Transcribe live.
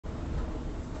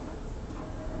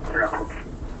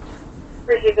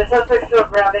Received. The suspect still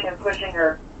grabbing and pushing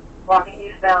her, walking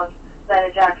eastbound,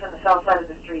 Snyder Jackson, the south side of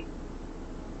the street.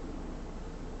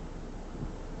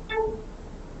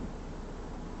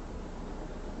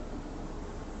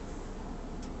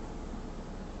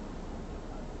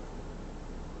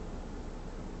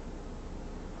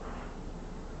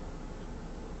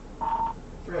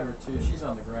 She's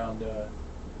on the ground.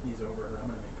 He's over her. I'm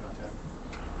going to make contact.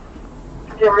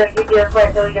 So we're going to keep the air quiet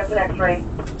until he gets an x-ray.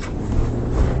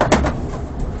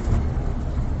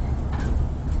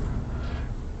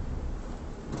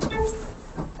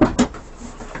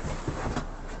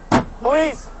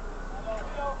 Police!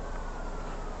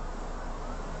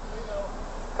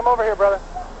 Come over here, brother.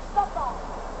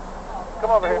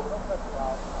 Come over here.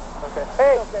 Okay.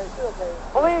 Hey,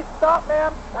 police, stop,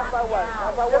 ma'am. That's my wife.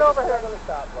 Get over here.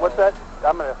 Stop, what's that?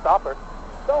 I'm going to stop her.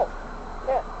 Don't.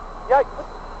 Can't. Yeah,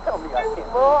 tell me I can't.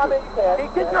 Well, I mean, you can. Hey,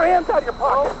 get your hands out of your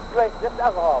pocket. Wait, just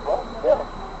alcohol, bro. Yeah.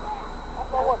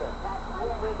 That's my woman.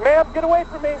 Ma'am, get away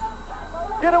from me.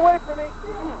 Get away from me.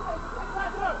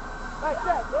 Like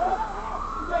that, bro.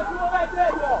 You can't do it like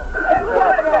that, bro. You can't do it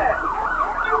like that.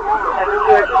 You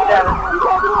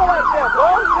can't do it like that, bro.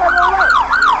 You have no right.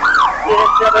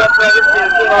 Unit 7 up private 2,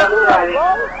 keep on driving. You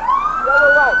have no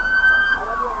right.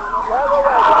 You have no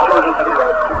right.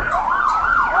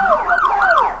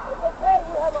 It's okay.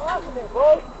 You have an argument,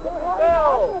 bro.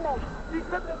 You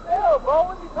couldn't tell, bro.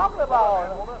 What are you talking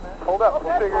about? Hold up,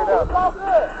 we'll figure it out. It's all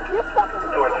good. You're fucking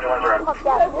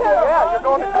yeah, you're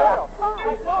going to jail. 16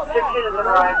 is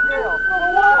arrived. For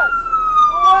what?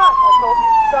 I told you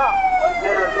to stop.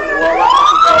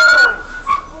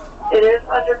 It is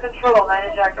under control,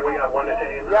 9 Jackson. We got one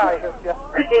today. Yeah, I hit you.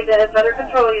 Received that it's under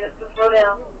control, units can slow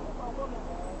down.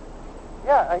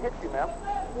 Yeah, I hit you, ma'am.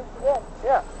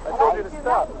 Yeah, I told you to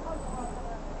stop.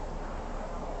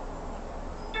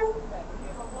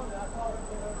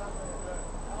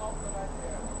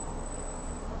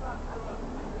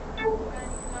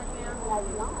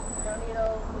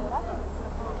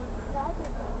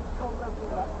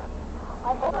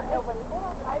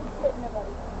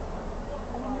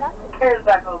 Car's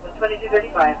back open,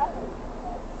 2235.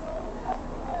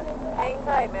 Hang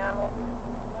tight, man.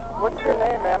 What's your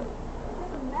name, ma'am?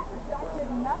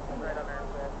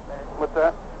 What's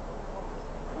that?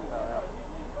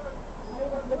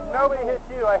 Nobody hit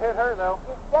you. I hit her, though.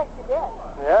 Yes, you did.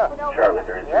 Yeah. Charlie,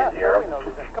 there is Nobody knows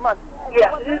it. Come on.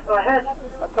 Yes, it is. Go ahead.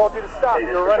 I told you to stop. Hey,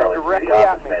 You're this is running Charlie, directly the at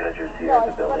office me. managers here at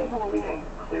the building. We can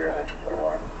clear this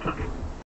alarm.